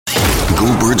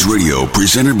Go Birds Radio,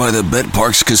 presented by the Bet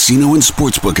Parks Casino and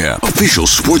Sportsbook app. Official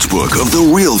sportsbook of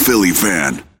the real Philly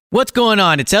fan. What's going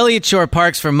on? It's Elliott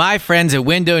Shore-Parks from my friends at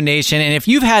Window Nation, and if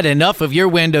you've had enough of your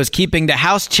windows keeping the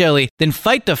house chilly, then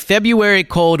fight the February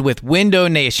cold with Window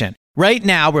Nation. Right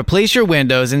now, replace your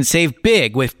windows and save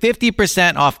big with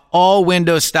 50% off all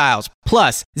window styles,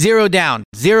 plus 0 down,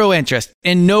 0 interest,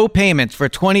 and no payments for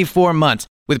 24 months.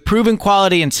 With proven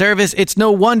quality and service, it's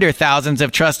no wonder thousands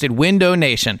have trusted Window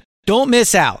Nation. Don't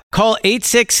miss out. Call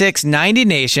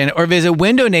 866-90NATION or visit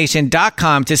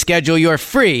windownation.com to schedule your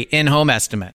free in-home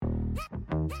estimate.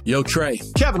 Yo, Trey.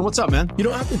 Kevin, what's up, man? You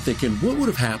know, I've been thinking, what would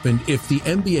have happened if the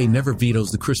NBA never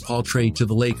vetoes the Chris Paul trade to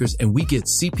the Lakers and we get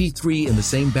CP3 in the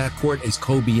same backcourt as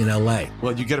Kobe in LA?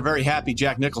 Well, you get a very happy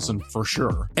Jack Nicholson for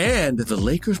sure. And the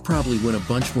Lakers probably win a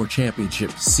bunch more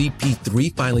championships.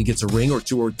 CP3 finally gets a ring or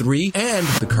 2 or 3, and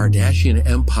the Kardashian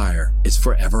empire is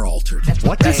forever altered.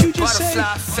 What did you just say?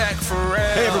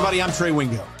 Hey, everybody, I'm Trey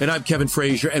Wingo. And I'm Kevin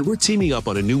Frazier, and we're teaming up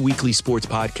on a new weekly sports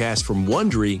podcast from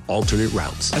Wondery, Alternate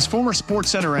Routes. As former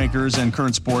Sports Center anchors and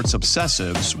current sports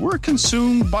obsessives, we're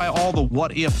consumed by all the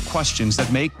what-if questions that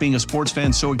make being a sports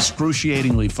fan so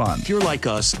excruciatingly fun. If you're like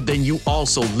us, then you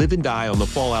also live and die on the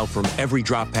fallout from every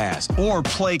drop pass. Or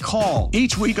play call.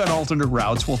 Each week on Alternate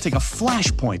Routes, we'll take a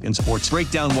flashpoint in sports,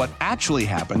 break down what actually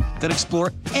happened, then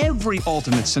explore every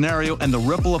alternate scenario and the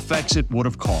ripple effects it would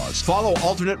have caused. Follow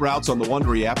Alternate Routes on the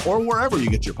Wondery app or wherever you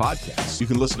get your podcasts. You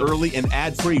can listen early and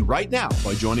ad-free right now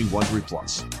by joining Wondery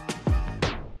Plus.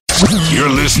 You're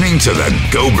listening to the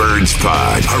Go Birds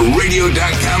Pod, a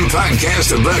radio.com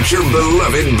podcast about your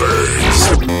beloved birds.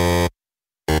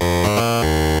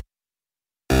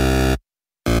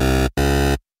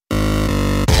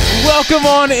 Welcome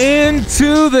on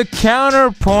into the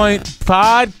Counterpoint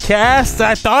podcast.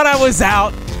 I thought I was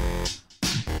out,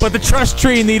 but the trust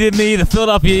tree needed me, the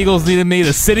Philadelphia Eagles needed me,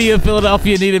 the city of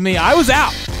Philadelphia needed me. I was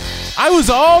out. I was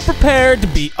all prepared to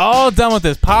be all done with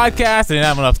this podcast. I didn't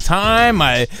have enough time.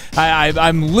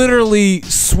 I'm literally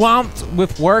swamped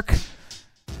with work.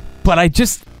 But I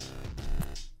just...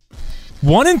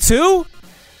 1-2?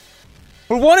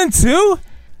 We're 1-2?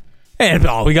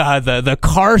 And we got the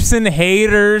Carson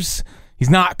haters. He's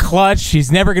not clutch. He's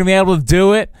never going to be able to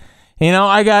do it. You know,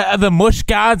 I got the mush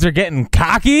gods are getting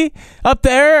cocky up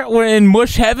there. We're in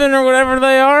mush heaven or whatever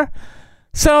they are.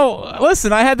 So,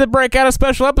 listen, I had to break out a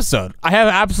special episode. I have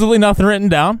absolutely nothing written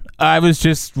down. I was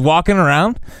just walking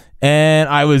around, and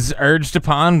I was urged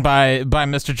upon by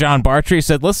Mr. John Bartrey. He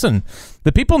said, listen,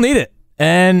 the people need it.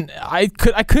 And I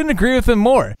couldn't agree with him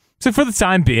more. So for the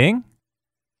time being,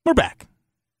 we're back.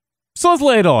 So let's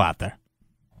lay it all out there.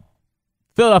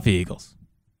 Philadelphia Eagles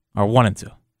are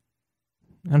 1-2.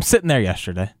 I'm sitting there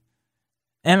yesterday,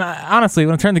 and honestly,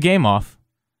 when I turned the game off,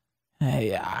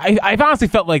 I honestly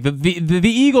felt like the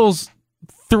Eagles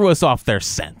threw us off their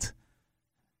scent.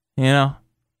 You know,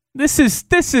 this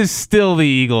is still the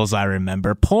Eagles I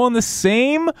remember, pulling the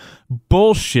same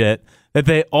bullshit that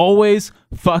they always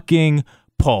fucking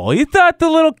pull. You thought the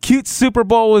little cute Super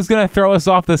Bowl was gonna throw us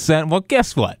off the scent? Well,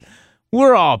 guess what?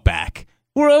 We're all back.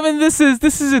 This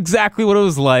is exactly what it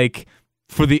was like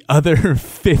for the other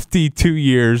 52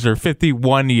 years or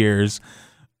 51 years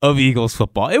of Eagles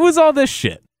football. It was all this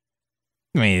shit.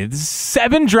 I mean,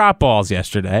 7 drop balls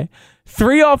yesterday,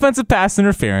 3 offensive pass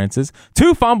interferences,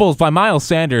 2 fumbles by Miles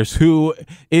Sanders, who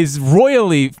is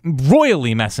royally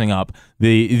messing up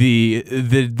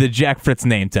the Jack Fritz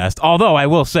name test. Although I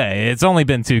will say it's only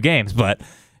been 2 games, but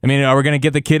I mean, are we going to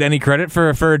give the kid any credit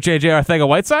for JJ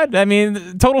Arcega-Whiteside? I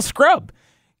mean, total scrub.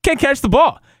 Can't catch the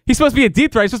ball. He's supposed to be a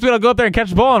deep threat. He's supposed to be able to go up there and catch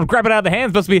the ball and grab it out of the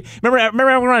hands. Supposed to be. Remember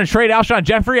we were going to trade Alshon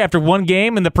Jeffrey after 1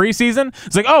 game in the preseason?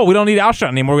 It's like, oh, we don't need Alshon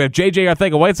anymore. We have JJ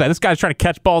Arcega-Whiteside. This guy's trying to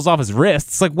catch balls off his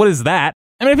wrists. Like, what is that?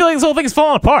 I mean, I feel like this whole thing is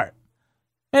falling apart.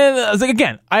 And I was like,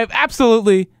 again, I have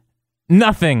absolutely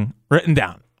nothing written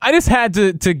down. I just had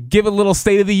to give a little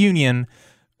State of the Union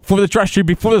for the trust tree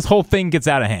before this whole thing gets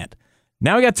out of hand.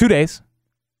 Now we got 2 days.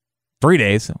 3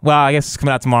 days. Well, I guess it's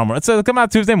coming out tomorrow morning. It's coming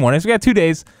out Tuesday morning. So we got 2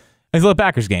 days until the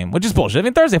Packers game, which is bullshit. I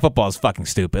mean, Thursday football is fucking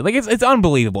stupid. Like, it's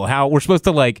unbelievable how we're supposed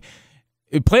to, like,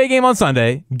 play a game on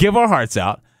Sunday, give our hearts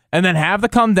out, and then have the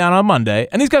come down on Monday.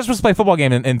 And these guys are supposed to play a football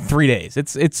game in 3 days.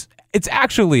 It's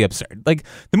actually absurd. Like,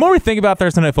 the more we think about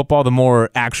Thursday Night Football, the more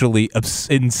actually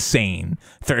insane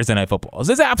Thursday Night Football is.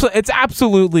 It's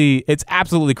absolutely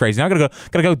crazy. Now I'm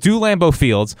gotta go do Lambeau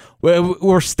Fields.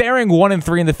 We're staring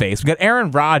 1-3 in the face. We got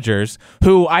Aaron Rodgers,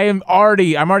 who I'm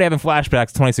already having flashbacks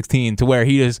to 2016 to where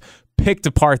he just picked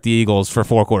apart the Eagles for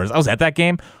 4 quarters. I was at that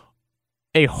game.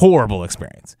 A horrible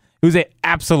experience. It was a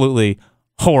absolutely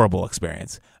horrible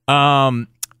experience.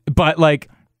 But like,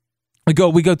 We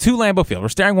go to Lambeau Field. We're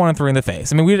staring 1-3 in the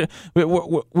face. I mean,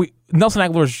 we Nelson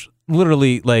Aguilar's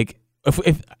literally like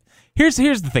if here's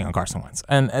the thing on Carson Wentz,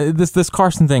 and this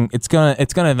Carson thing, it's gonna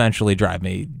eventually drive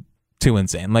me too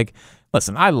insane. Like,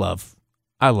 listen, I love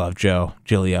Joe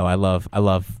Giglio. I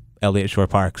love Elliott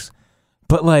Shore-Parks,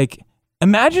 but like,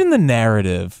 imagine the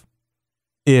narrative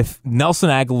if Nelson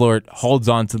Aguilar holds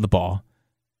on to the ball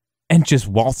and just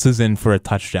waltzes in for a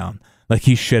touchdown like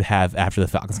he should have after the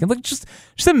Falcons game. Like, just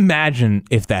imagine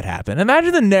if that happened.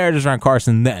 Imagine the narratives around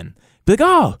Carson then. Be like,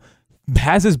 oh,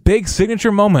 has this big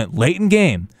signature moment late in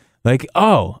game. Like,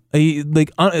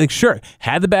 sure,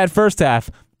 had the bad first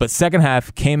half, but second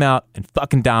half came out and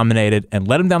fucking dominated and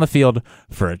led him down the field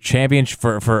for a championship,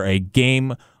 for a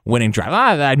game-winning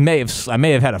drive. I may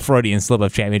have had a Freudian slip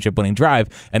of championship-winning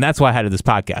drive, and that's why I had to do this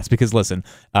podcast. Because listen,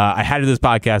 I had to do this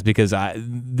podcast because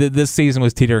this season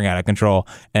was teetering out of control,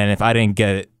 and if I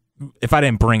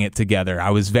didn't bring it together,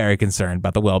 I was very concerned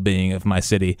about the well-being of my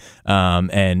city, and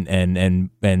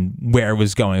where it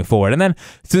was going forward. And then,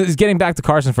 so getting back to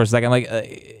Carson for a second, like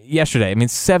yesterday, I mean,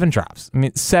 7 drops.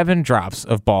 Seven drops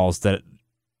of balls that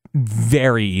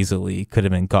very easily could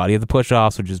have been caught. He had the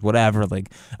push-offs, which is whatever.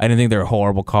 Like, I didn't think they were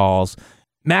horrible calls.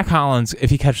 Mac Hollins, if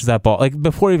he catches that ball, like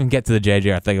before we even get to the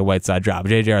J.J. Arcega-Whiteside drop,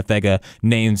 J.J. Arcega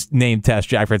name test,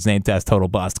 Jack Fritz name test, total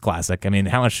bust, classic. I mean,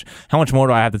 how much more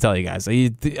do I have to tell you guys? I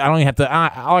don't even have to.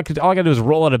 All I gotta do is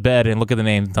roll out of bed and look at the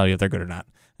names and tell you if they're good or not.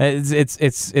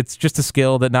 It's just a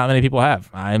skill that not many people have.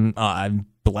 I'm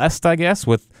blessed, I guess,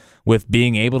 with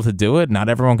being able to do it. Not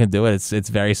everyone can do it. It's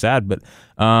very sad, but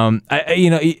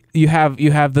you have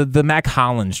the Mac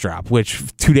Hollins drop, which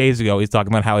 2 days ago he's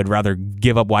talking about how he'd rather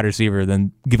give up wide receiver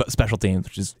than give up special teams,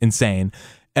 which is insane.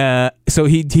 So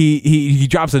he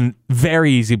drops a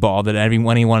very easy ball that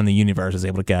anyone in the universe is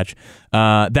able to catch.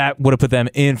 That would have put them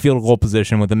in field goal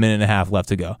position with a minute and a half left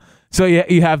to go. So yeah,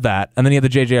 you have that, and then you have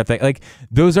the JJ thing. Like,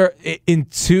 those are in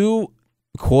 2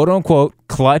 quote unquote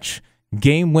clutch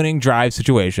game-winning drive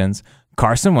situations.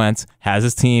 Carson Wentz has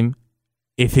his team.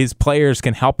 If his players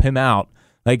can help him out,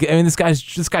 like, I mean, this guy's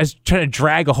trying to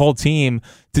drag a whole team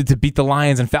to beat the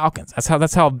Lions and Falcons.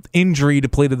 That's how injury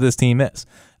depleted this team is.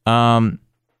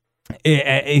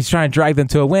 He's trying to drag them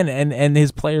to a win, and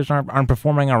his players aren't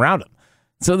performing around him.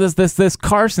 So this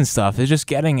Carson stuff is just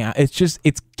getting out.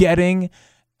 It's getting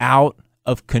out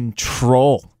of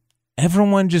control.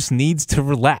 Everyone just needs to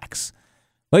relax.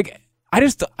 Like, I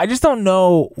just don't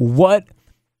know what,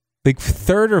 like,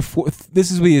 third or fourth. This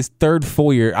is his third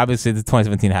full year. Obviously, the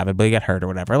 2017 happened, but he got hurt or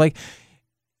whatever. Like,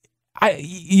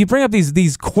 you bring up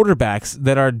these quarterbacks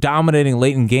that are dominating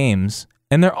late in games,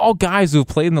 and they're all guys who have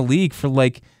played in the league for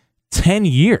like 10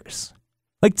 years.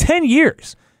 Like 10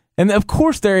 years. And of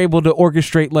course they're able to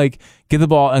orchestrate, like, get the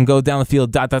ball and go down the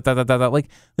field, ... Like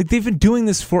they've been doing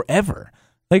this forever.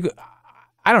 Like,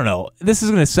 I don't know. This is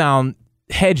going to sound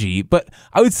hedgy, but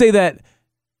I would say that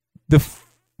the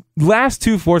last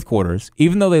 2 fourth quarters,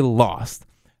 even though they lost,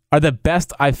 are the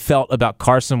best I've felt about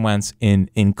Carson Wentz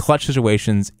in clutch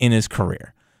situations in his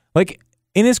career. Like,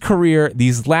 in his career,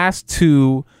 these last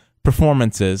 2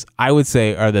 performances, I would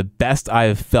say, are the best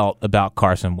I've felt about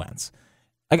Carson Wentz.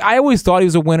 Like, I always thought he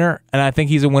was a winner, and I think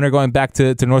he's a winner going back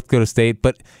to North Dakota State,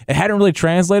 but it hadn't really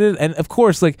translated. And of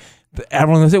course, like,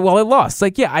 everyone will say, well, they lost.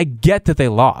 Like, yeah, I get that they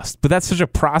lost, but that's such a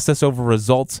process over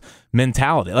results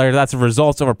mentality. Like, that's a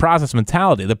results over process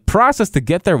mentality. The process to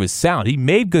get there was sound. He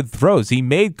made good throws. He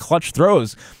made clutch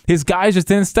throws. His guys just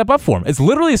didn't step up for him. It's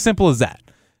literally as simple as that.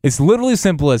 It's literally as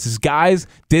simple as his guys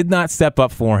did not step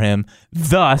up for him.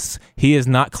 Thus, he is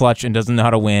not clutch and doesn't know how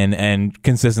to win and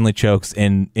consistently chokes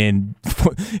in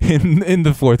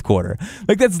the fourth quarter.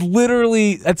 Like, that's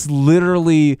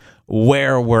literally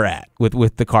where we're at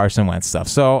with the Carson Wentz stuff.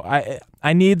 So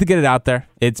I need to get it out there.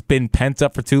 It's been pent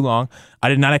up for too long. I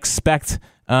did not expect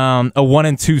a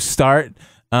 1-2 start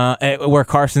where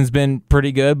Carson's been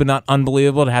pretty good but not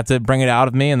unbelievable, to have to bring it out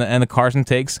of me, and the Carson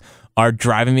takes are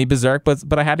driving me berserk,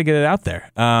 but I had to get it out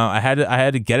there. I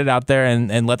had to get it out there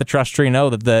and let the trust tree know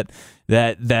that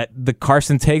the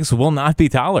Carson takes will not be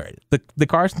tolerated. The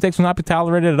Carson takes will not be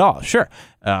tolerated at all. Sure,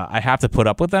 I have to put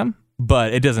up with them,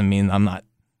 but it doesn't mean I'm not,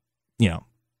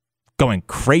 going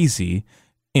crazy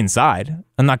inside.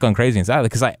 I'm not going crazy inside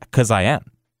because I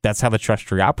am. That's how the trust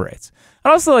tree operates.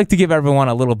 I'd also like to give everyone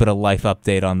a little bit of life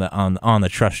update on the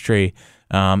trust tree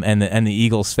and the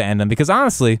Eagles fandom, because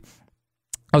honestly,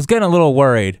 I was getting a little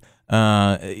worried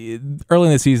early in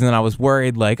the season, and I was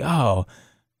worried, like,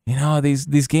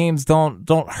 these games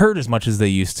don't hurt as much as they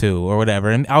used to, or whatever.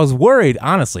 And I was worried,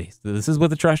 honestly. This is what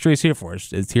the trust tree is here for.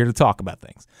 It's here to talk about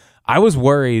things. I was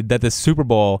worried that the Super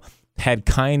Bowl had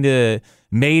kind of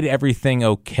made everything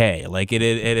okay. Like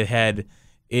it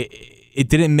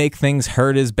didn't make things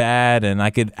hurt as bad, and I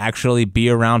could actually be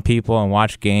around people and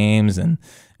watch games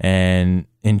and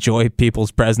enjoy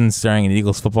people's presence during an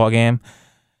Eagles football game.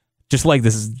 Just like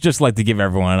to give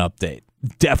everyone an update.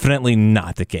 Definitely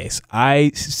not the case.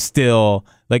 I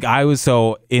was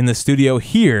in the studio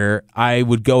here, I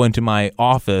would go into my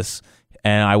office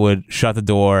and I would shut the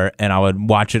door and I would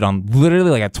watch it on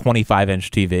literally like a 25-inch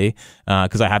TV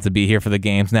because I have to be here for the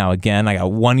games now. Again, I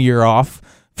got 1 year off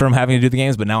from having to do the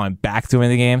games, but now I'm back doing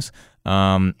the games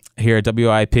here at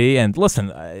WIP. And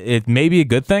listen, it may be a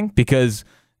good thing because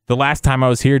the last time I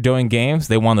was here doing games,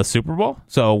 they won the Super Bowl,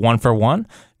 so 1-for-1.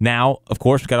 Now, of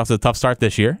course, we got off to a tough start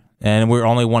this year, and we're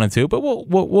only 1-2, but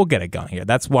we'll get it going here.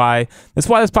 That's why this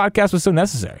podcast was so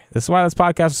necessary. That's why this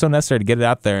podcast was so necessary to get it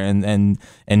out there and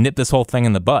nip this whole thing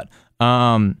in the butt.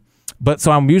 But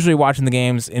so I'm usually watching the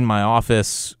games in my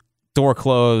office, door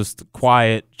closed,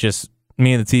 quiet, just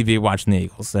me and the TV watching the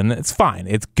Eagles, and it's fine.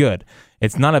 It's good.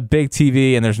 It's not a big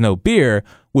TV, and there's no beer,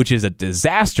 which is a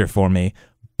disaster for me,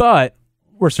 but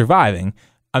we're surviving.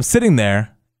 I'm sitting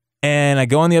there, and I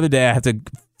go on the other day. I have to,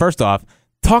 first off,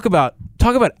 talk about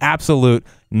absolute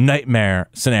nightmare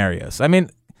scenarios. I mean,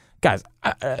 guys,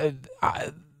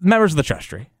 members of the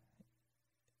Trustry,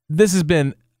 this has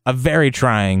been a very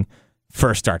trying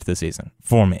first start to the season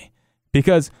for me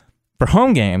because for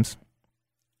home games,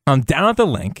 I'm down at the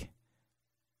link.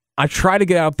 I try to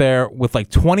get out there with like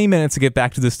 20 minutes to get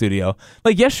back to the studio.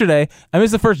 Like yesterday, I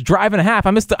missed the first drive and a half.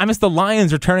 I missed the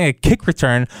Lions returning a kick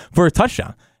return for a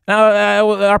touchdown.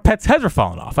 Our pets' heads were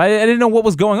falling off. I didn't know what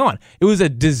was going on. It was a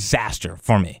disaster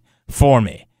for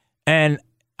me. And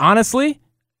honestly,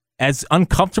 as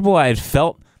uncomfortable I had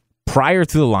felt prior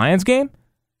to the Lions game,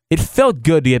 it felt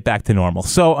good to get back to normal.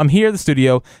 So I'm here at the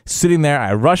studio, sitting there.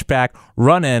 I rush back,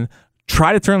 run in,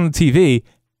 try to turn on the TV,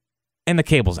 and the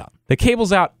cable's out. The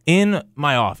cable's out in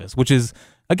my office, which is,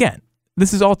 again,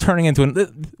 this is all turning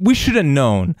into we should have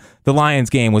known the Lions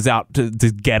game was out to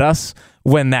get us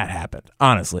when that happened,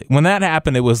 honestly. When that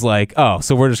happened, it was like, oh,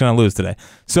 so we're just going to lose today.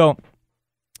 So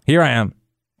here I am,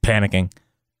 panicking,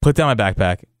 put down my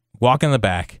backpack, walk in the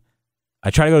back. I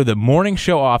try to go to the morning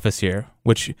show office here,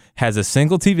 which has a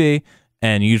single TV,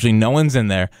 and usually no one's in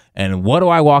there. And what do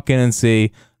I walk in and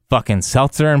see? Fucking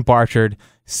Seltzer and Barchard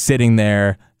sitting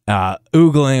there,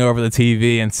 oogling over the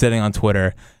TV and sitting on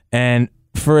Twitter. And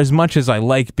for as much as I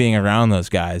like being around those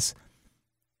guys,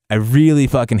 I really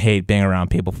fucking hate being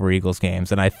around people for Eagles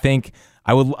games. And I think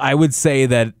I would say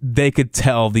that they could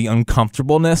tell the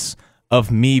uncomfortableness of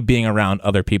me being around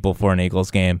other people for an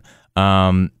Eagles game.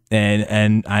 And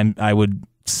I would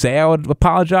say I would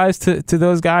apologize to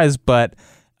those guys, but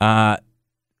I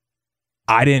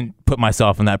didn't put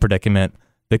myself in that predicament.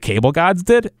 The cable gods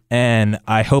did, and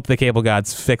I hope the cable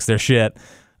gods fix their shit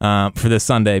for this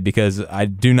Sunday because I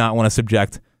do not want to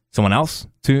subject someone else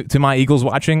to my Eagles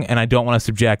watching, and I don't want to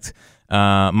subject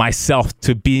myself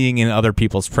to being in other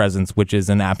people's presence, which is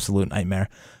an absolute nightmare.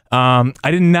 I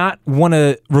did not want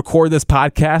to record this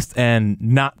podcast and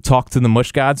not talk to the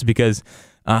mush gods because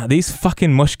these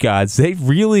fucking mush gods, they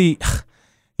really,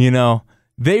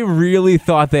 they really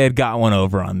thought they had got one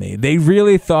over on me. They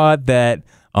really thought that,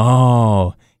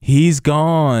 oh, he's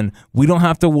gone. We don't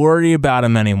have to worry about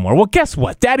him anymore. Well, guess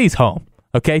what? Daddy's home.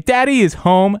 Okay? Daddy is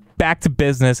home, back to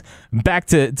business, back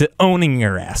to owning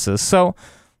your asses. So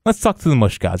let's talk to the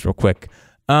mush gods real quick.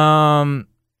 Now,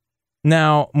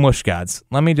 mush gods,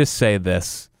 let me just say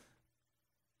this.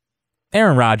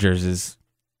 Aaron Rodgers is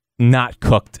not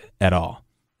cooked at all.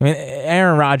 I mean,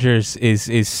 Aaron Rodgers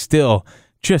is still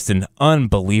just an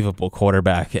unbelievable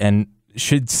quarterback and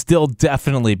should still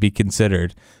definitely be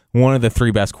considered one of the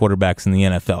 3 best quarterbacks in the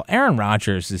NFL. Aaron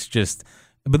Rodgers is just,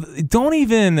 but don't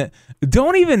even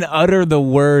utter the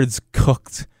words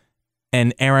cooked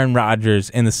and Aaron Rodgers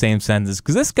in the same sentence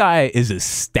because this guy is a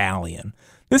stallion.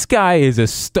 This guy is a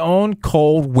stone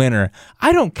cold winner.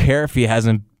 I don't care if he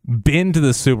hasn't been to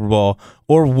the Super Bowl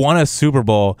or won a Super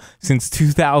Bowl since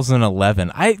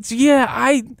 2011. I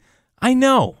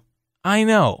know.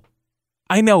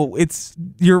 It's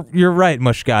you're right,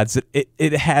 mush gods.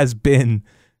 It has been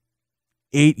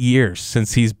 8 years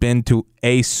since he's been to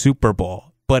a Super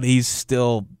Bowl, but he's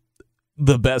still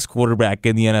the best quarterback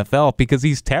in the NFL because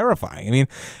he's terrifying. I mean,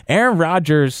 Aaron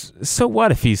Rodgers, so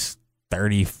what if he's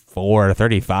 34 or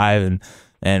 35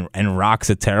 and rocks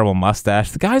a terrible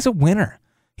mustache? The guy's a winner.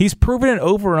 He's proven it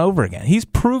over and over again. He's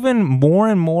proven more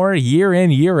and more year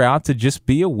in, year out to just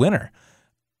be a winner.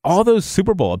 All those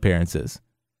Super Bowl appearances,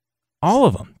 all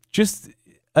of them, just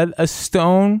a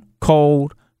stone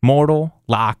cold, mortal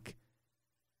lock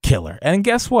killer. And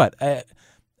guess what?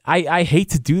 I hate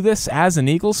to do this as an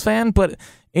Eagles fan, but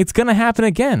it's going to happen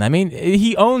again. I mean,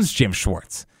 he owns Jim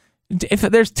Schwartz. If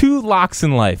there's two locks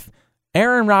in life,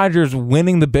 Aaron Rodgers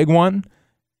winning the big one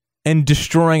and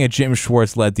destroying a Jim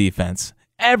Schwartz-led defense.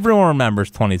 Everyone remembers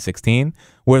 2016,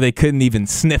 where they couldn't even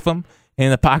sniff him in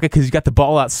the pocket because he got the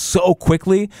ball out so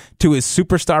quickly to his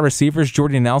superstar receivers,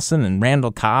 Jordy Nelson and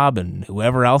Randall Cobb and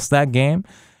whoever else that game.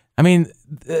 I mean,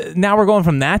 now we're going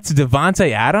from that to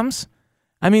Devontae Adams.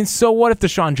 I mean, so what if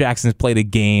Deshaun Jackson's played a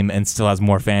game and still has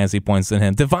more fantasy points than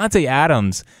him? Devontae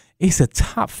Adams is a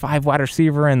top 5 wide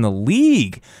receiver in the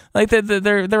league. Like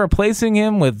they're replacing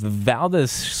him with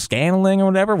Valdez-Scantling or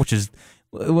whatever, which is,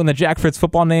 when the Jack Fritz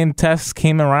football name test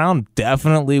came around,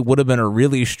 definitely would have been a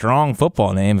really strong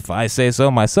football name if I say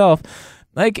so myself.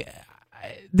 Like,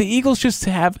 the Eagles just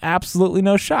have absolutely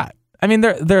no shot. I mean,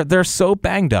 they're so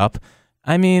banged up.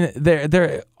 I mean,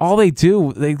 they're all they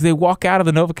do. They walk out of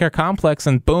the NovaCare complex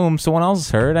and boom, someone else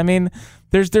is hurt. I mean,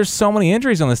 there's so many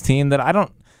injuries on this team that I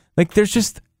don't like. There's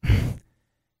just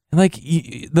like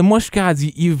the mush gods.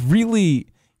 You've really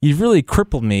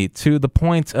crippled me to the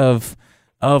point of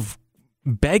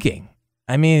begging.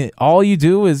 I mean, all you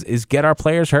do is get our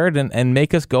players hurt and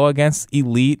make us go against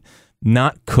elite,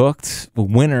 not cooked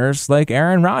winners like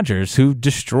Aaron Rodgers, who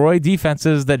destroy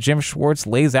defenses that Jim Schwartz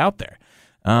lays out there.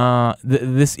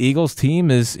 This Eagles team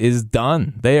is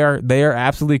done. They are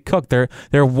absolutely cooked. They're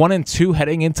 1-2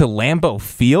 heading into Lambeau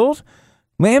Field.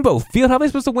 Lambeau Field. How are they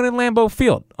supposed to win in Lambeau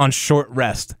Field on short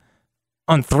rest,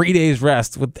 on 3 days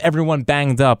rest with everyone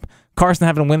banged up? Carson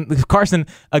having to win. Carson,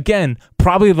 again,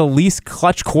 probably the least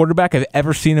clutch quarterback I've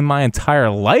ever seen in my entire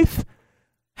life.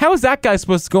 How is that guy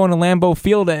supposed to go into Lambeau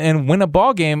Field and win a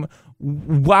ball game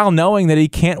while knowing that he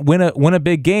can't win a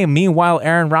big game? Meanwhile,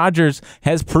 Aaron Rodgers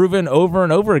has proven over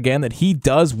and over again that he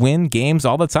does win games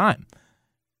all the time.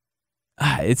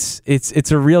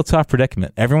 It's a real tough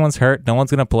predicament. Everyone's hurt. No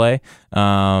one's going to play.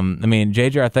 I mean,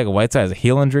 J.J. Arcega-Whiteside has a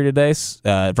heel injury today.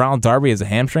 Ronald Darby has a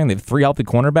hamstring. They have 3 healthy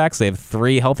cornerbacks. They have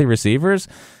 3 healthy receivers.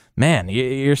 Man,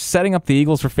 you're setting up the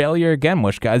Eagles for failure again,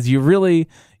 Mush guys. You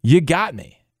got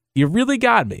me. You really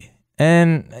got me.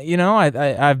 And, you know,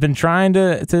 I've been trying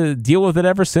to deal with it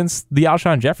ever since the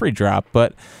Alshon Jeffrey drop,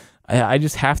 but I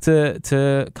just have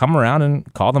to come around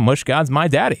and call the Mush gods my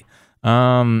daddy.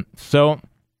 So,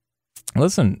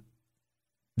 listen,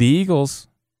 the Eagles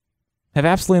have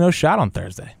absolutely no shot on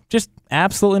Thursday. Just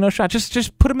absolutely no shot.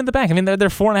 Just put them in the bank. I mean, they're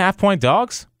 4.5-point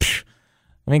dogs. Psh.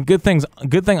 I mean, good thing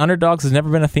underdogs has never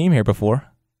been a theme here before.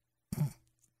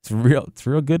 It's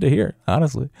real good to hear,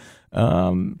 honestly.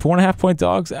 4.5-point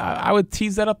dogs. I would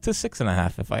tease that up to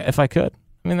 6.5 if I could.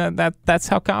 I mean, that's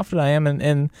how confident I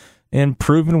am in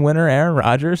proven winner Aaron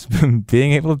Rodgers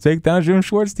being able to take down Jim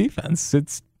Schwartz defense.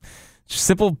 It's just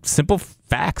simple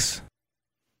facts.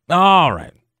 All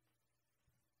right.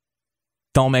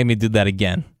 Don't make me do that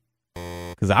again,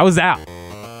 because I was out,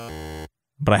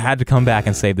 but I had to come back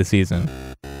and save the season.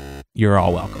 You're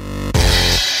all welcome.